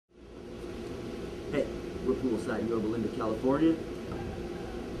poolside Yorba Linda, California.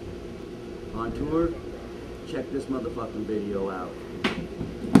 On tour. Check this motherfucking video out.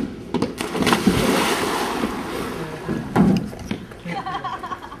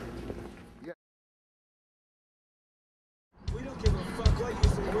 We don't give a fuck what you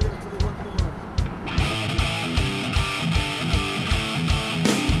say. We're gonna tell you what more.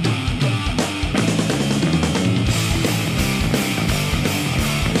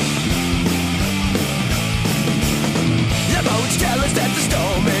 The boats tell us that the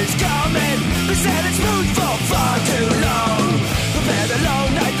storm is coming. They said it's moved for far too long. Prepare the long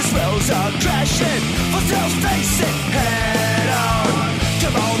night, the swells are crashing. Footsteps face it head on.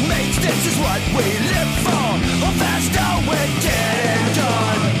 Come on mates, this is what we live for. How fast are we getting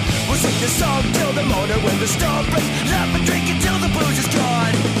done? We'll sing this song till the morning when the storm breaks. Laugh and drink until the booze is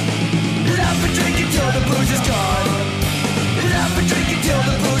gone. Laugh and drink until the booze is gone. Laugh and drink until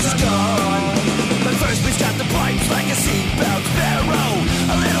the booze is gone. But first we've got the pipes like a seatbelt sparrow.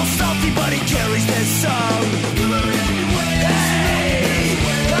 A little salty but he carries this song. Hey!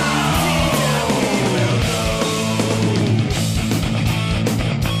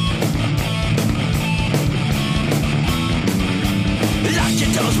 Lock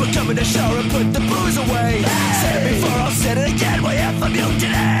your doors, we're coming to shore and put the booze away. Said it before, I'll say it again, we have a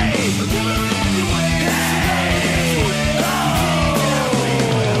mutiny.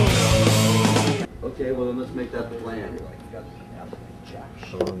 Okay, well then let's make that the plan.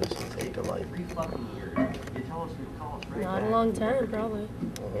 How long does it take to light? Not a long time, probably.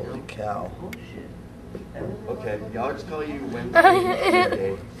 Holy cow. Okay, y'all just call you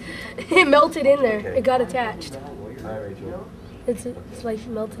Wednesday. It melted in there. Okay. It got attached. Hi, Rachel. It's like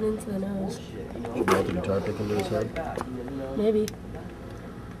melted into the nose. He melted a guitar pick into his head. Maybe.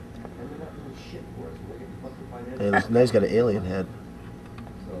 Hey, this guy's got an alien head.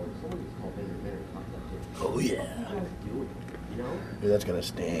 Oh yeah. Dude, that's gonna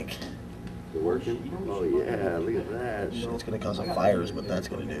stink. You're working? Oh yeah, look at that. Shit, it's gonna cause some fires, what that's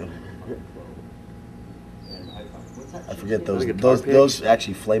gonna do. I forget those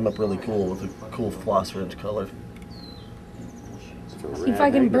actually flame up really cool with a cool phosphorescent color. See if I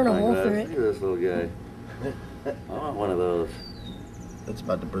can burn a hole through Look at this little guy. I want one of those. That's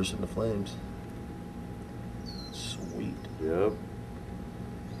about to burst into flames. Sweet. Yep.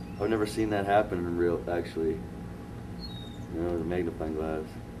 I've never seen that happen in real, actually. You know, with a magnifying glass.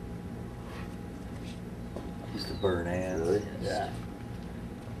 Used to burn ants. Really? Yeah.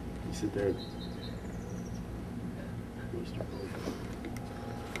 You sit there.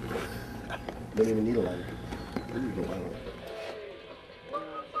 Don't even need a lighter. Then you go light it.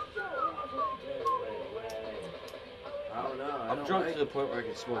 I don't know. I'm drunk to the point where I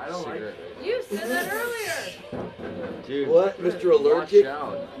can smoke a cigarette. You said that earlier. Dude. What, Mr. Allergic? Watch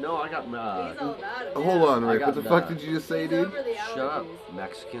out. No, I got He's all about it. Hold on, Rick. I What got the fuck that. did you just say, He's dude? over the Shut up, allergies.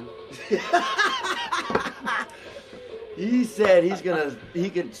 Mexican. He said he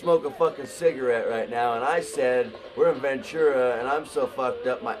could smoke a fucking cigarette right now, and I said we're in Ventura, and I'm so fucked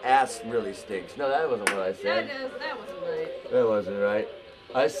up my ass really stinks. No, that wasn't what I said. That wasn't right. That wasn't right.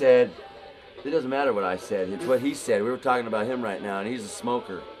 I said it doesn't matter what I said. It's what he said. We were talking about him right now, and he's a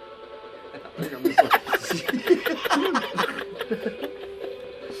smoker.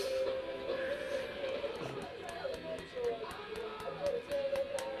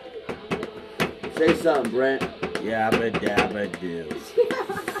 Say something, Brent. Yabba dabba do.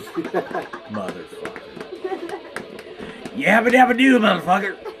 Motherfucker. Yabba dabba do,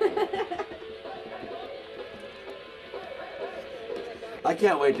 motherfucker. I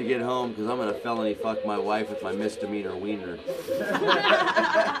can't wait to get home because I'm gonna felony fuck my wife with my misdemeanor wiener.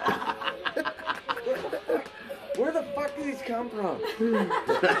 Where the fuck do these come from?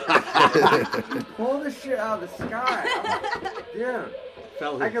 Pull this shit out of the sky. Dude.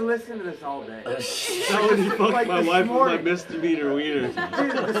 I can listen to this all day. Felony fuck like my this wife with my morning. misdemeanor wiener.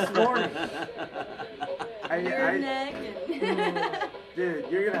 Dude, this morning. Your neck and... Dude,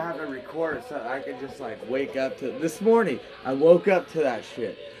 you're gonna have to record so I can just like wake up to this morning. I woke up to that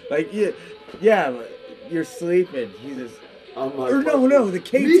shit. Like yeah, you're sleeping. You just or no, the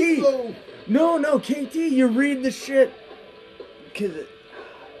KT. No, KT, you read the shit. Cause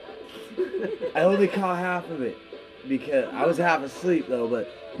I only caught half of it because I was half asleep though. But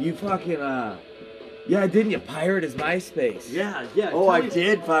you fucking yeah, didn't you pirate his MySpace? Yeah. Oh, I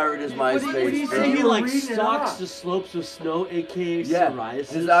did pirate his MySpace. what do you bro. say? He like reading it stalks off. the slopes of snow, aka Yeah, psoriasis.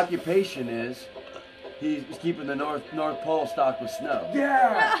 his occupation is he's keeping the North Pole stocked with snow.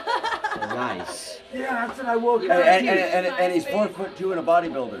 Yeah, Nice. yeah, that's what I woke up And, to. and he's 4'2" and a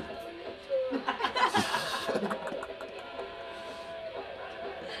bodybuilder.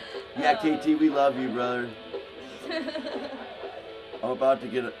 Yeah, KT, we love you, brother. I'm about to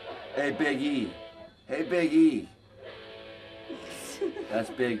get a. Hey, Big E. Hey, Big E. That's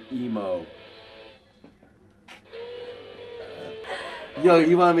Big Emo. Yo,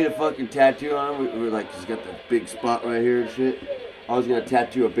 you want me to fucking tattoo on him? We're like, he's got the big spot right here and shit. I was gonna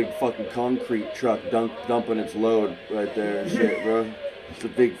tattoo a big fucking concrete truck dumping its load right there and shit, bro. It's a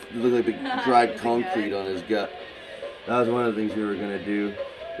big, literally big dried concrete on his gut. That was one of the things we were gonna do.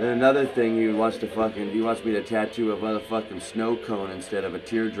 Then another thing he wants me to tattoo a motherfucking snow cone instead of a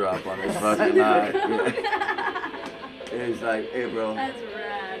teardrop on his fucking eye. Yeah. And he's like, hey bro. That's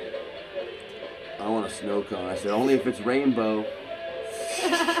rad. I want a snow cone. I said, only if it's rainbow.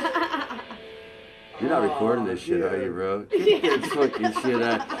 You're not recording this shit, are you, bro? Get this fucking shit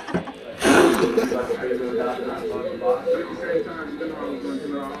out.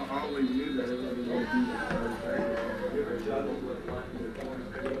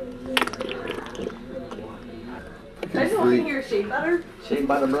 I just want to hear shea butter. Shea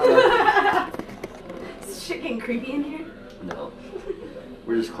butter, brother. Is shit getting creepy in here? No.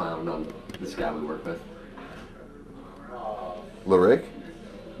 We're just clowning on this guy we work with. LaRick?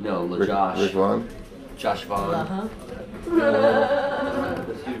 No, Josh. Rick Vaughn? Josh Vaughn. Uh-huh.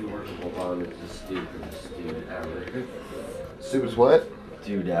 The dude we work with Vaughn is the stupidest dude ever. Stupidest what?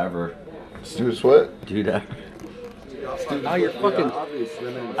 Dude ever. Stupidest what? Dude ever. Oh, your fucking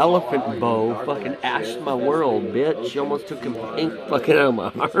elephant bow fucking ashed my world, bitch. You almost took an ink fucking out of my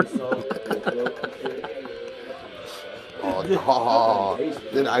heart. Oh,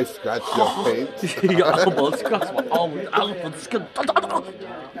 then I scratched your face. You almost scratched my elephant skin.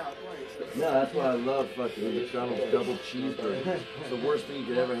 No, that's why I love fucking McDonald's double cheeseburger. It's the worst thing you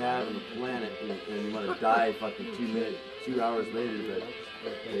could ever have on the planet, and you want to die fucking 2 hours later,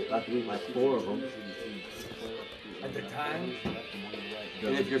 but I can eat like 4 of them. At the time.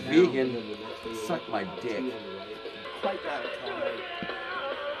 And if you're vegan, suck my dick.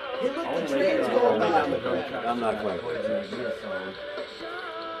 Hey, look, the train's going by. I'm not quite.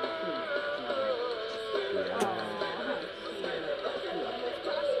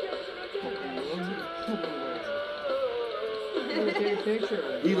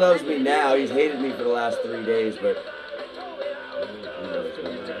 He loves me now. He's hated me for the last 3 days, but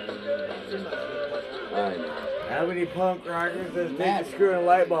I know. How many punk rockers does Matt screw in a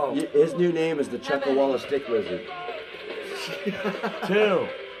light bulb? His new name is the Chuckawalla Stick Wizard. 2.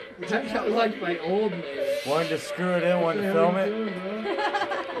 That sounds like my old man. One to screw it in, one to film it.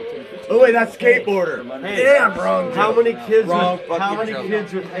 Oh wait, that's skateboarder. Hey, damn, wrong. How many kids? How many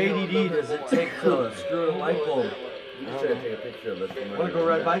kids with ADD does it take to screw a light bulb? You just gotta take a picture of it. Want to go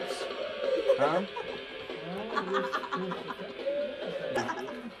ride bikes? Huh?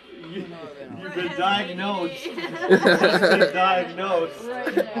 You've been diagnosed. You've been diagnosed.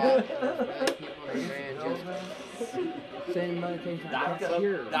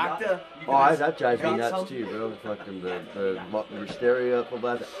 Doctor. Oh, that drives me nuts too, bro. Fucking the stereo up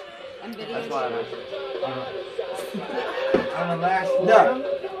above. That's why I'm. On the last one. No.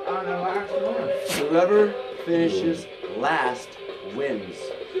 On the last one. Whoever finishes last wins.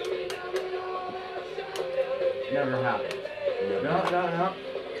 Never happened. No.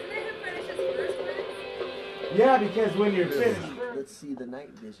 Didn't they finish his first one? Yeah, because when you're finished. Let's see the night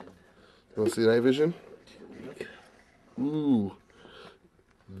vision. You want to see night vision? Ooh.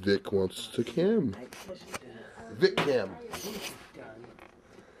 Vic wants to cam. Vic cam.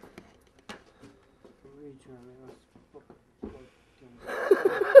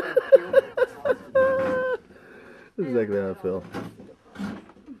 This is exactly how I feel.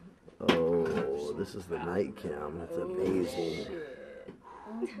 Oh, this is the night cam. It's amazing.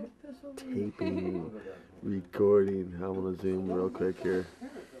 Taping, recording. I'm gonna zoom real quick here.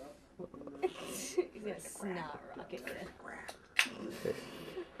 He's gonna snot rocket it.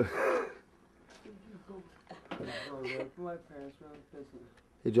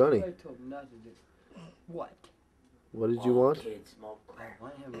 Hey Johnny, What? what did you want? So,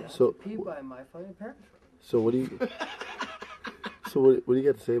 So, so what do you? So what do you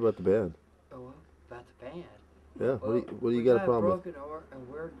got to say about the band? Oh, about the band. Yeah, what do you got a problem with? Broken Oars, and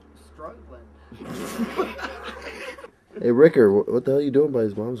we're struggling. Hey Ricker, what the hell are you doing by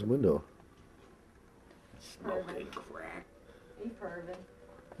his mom's window? Smoking crack. He perving.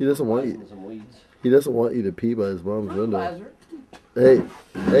 He doesn't want you. Some weeds. He doesn't want you to pee by his mom's window. Hey!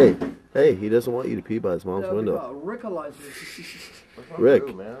 He doesn't want you to pee by his mom's window. Rick,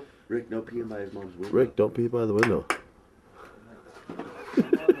 Rick, no peeing by his mom's window. Rick, don't pee by the window.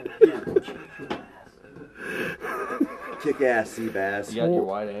 Kick ass, sea bass. You got your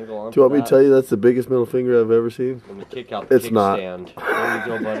wide angle on. Do you want me to tell you that's the biggest middle finger I've ever seen? Let me kick out the It's not. kickstand. There you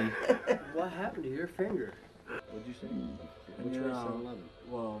go, buddy. What happened to your finger? What'd you say? And Which you way? know, 7-Eleven.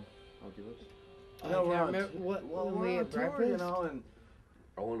 well, Okay, let's. you know, we're can't on, remember what well, when we're we on had tour, breakfast. you know, and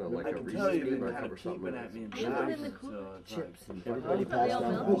I want to like I a can Reese's tell you've peanut been butter kind cup or of something. peeping at me and They put back, in the cool so it's Chips like, and Everybody everybody passed passed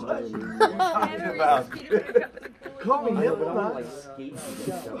out. out. talking about. Call me I know, but I nipple want like nuts. skates and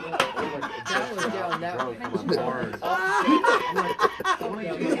That stuff. was down that way.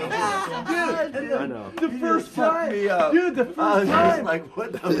 I know. The first time, me up. dude, the I first was just time, like,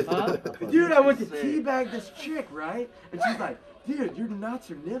 what the fuck? dude, I went to teabag this chick, right? And she's like, dude, your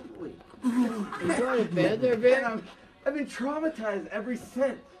nuts are nipply. You going to bed there, And Vic? I've been traumatized ever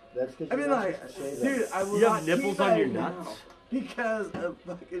since. That's because I mean, like, dude, I will You have not nipples on your teabag now nuts? because of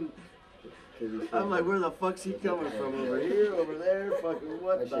fucking. I'm like, where the fuck's he coming from? Over here, over there? Fucking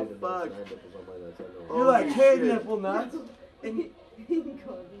what the fuck? You're like, hey, nipple nuts. And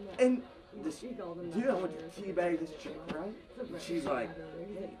this, dude, I went to teabag this chick, right? And she's like,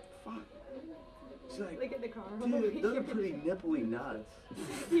 hey, fuck. She's like, in the car. dude, those are pretty nipply nuts.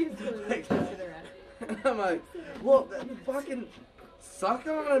 He's really Like, considerate. and I'm like, well, fucking suck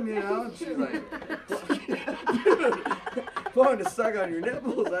on them, you know? And she's like, if I wanted to suck on your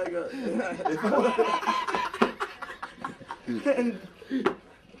nipples, I go. And,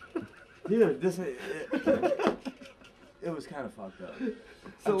 dude, it was kind of fucked up.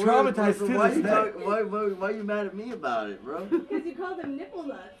 I'm traumatized to why this you day. why you mad at me about it, bro? Because you called them nipple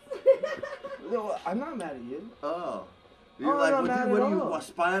nuts. No, I'm not mad at you. Oh. Oh, You're like, I'm not what mad are at you all.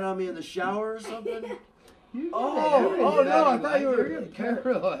 spying on me in the shower or something? Oh, no, I thought you were.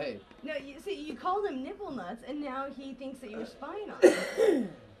 Caroline. No, you see, you called him nipple nuts, and now he thinks that you're spying on him.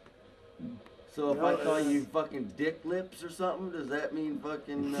 So if I call you fucking dick lips or something, does that mean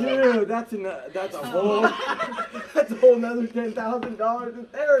fucking? Dude, that's a whole nother $10,000 in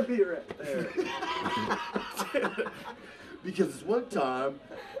therapy right there. Because it's one time,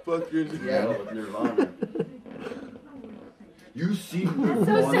 fucking with Nirvana. You see me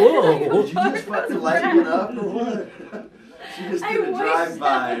So once. sad. Did you just fucking light one up or what? She just I did a wish drive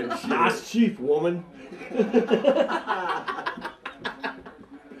by and shit. Nice chief, woman.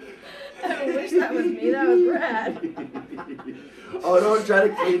 I wish that was me. That was Brad. Oh, don't try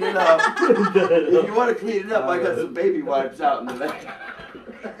to clean it up. If you want to clean it up, I got some baby wipes out in the back.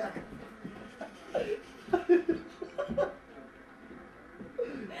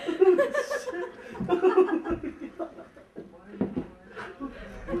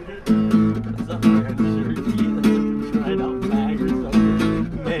 Dried out bag or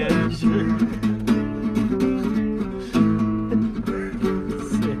something. Man, shirt.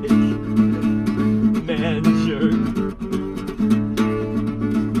 Sick. Man shirt.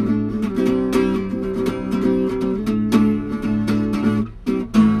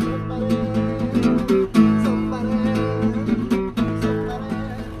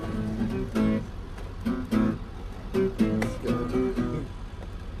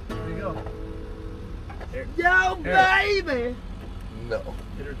 Yo, baby! No.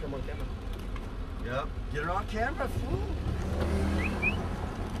 Get her to come on camera. Yep. Get her on camera, fool.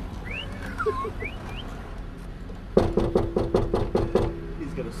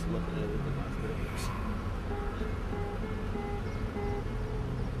 He's gonna slip it in the last minute.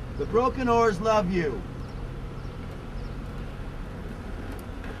 The Broken Oars love you.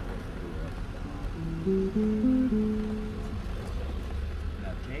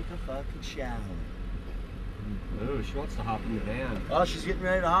 Now take a fucking shower. Oh, she wants to hop in the van. Oh, she's getting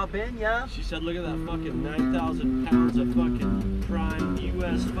ready to hop in, yeah? She said, look at that fucking 9,000 pounds of fucking prime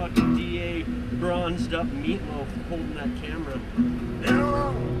U.S. fucking DA bronzed up meatloaf holding that camera.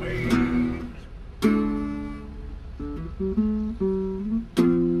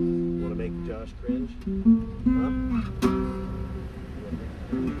 Want to make Josh cringe? Huh?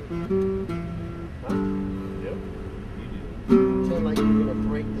 Huh? You do? You do. Pretend like you're gonna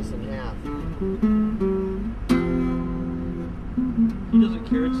break this in half. He doesn't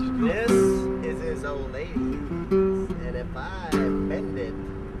care, it's his girl. This is his old lady, and if I bend it,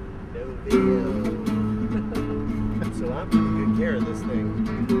 no video. So I'm taking good care of this thing.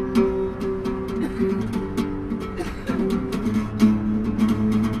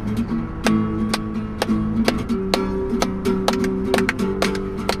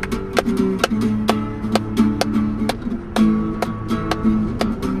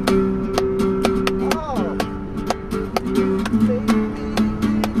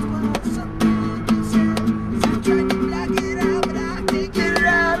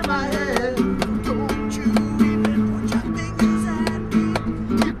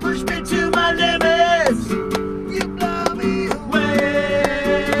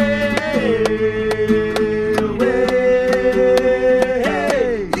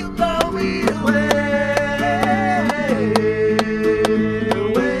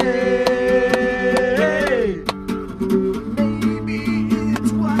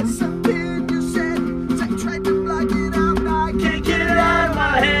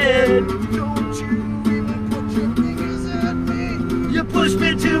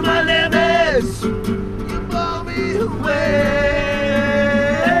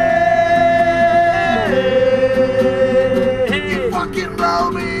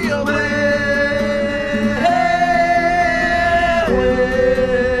 blow me away.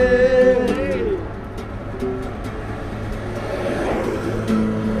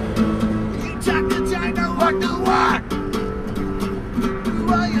 You talk the time, don't walk the walk.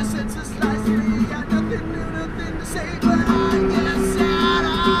 While your senses slice, you got nothing new, nothing to say, but I guess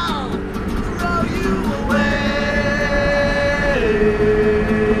I'll throw you away.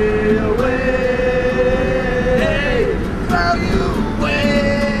 Throw you away.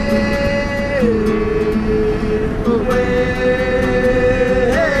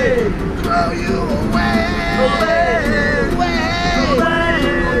 Throw you away.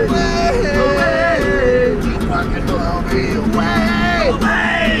 You fucking blow me away.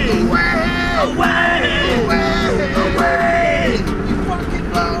 You fucking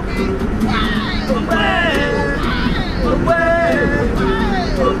blow me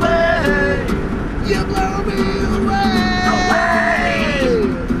You blow me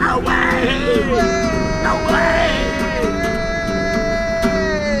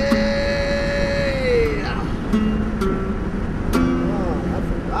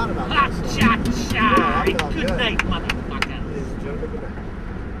Good night, motherfucker.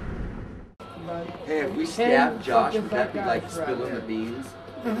 Hey, if we stab Josh, would that be like spilling the beans?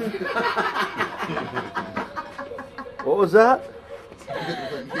 What was that?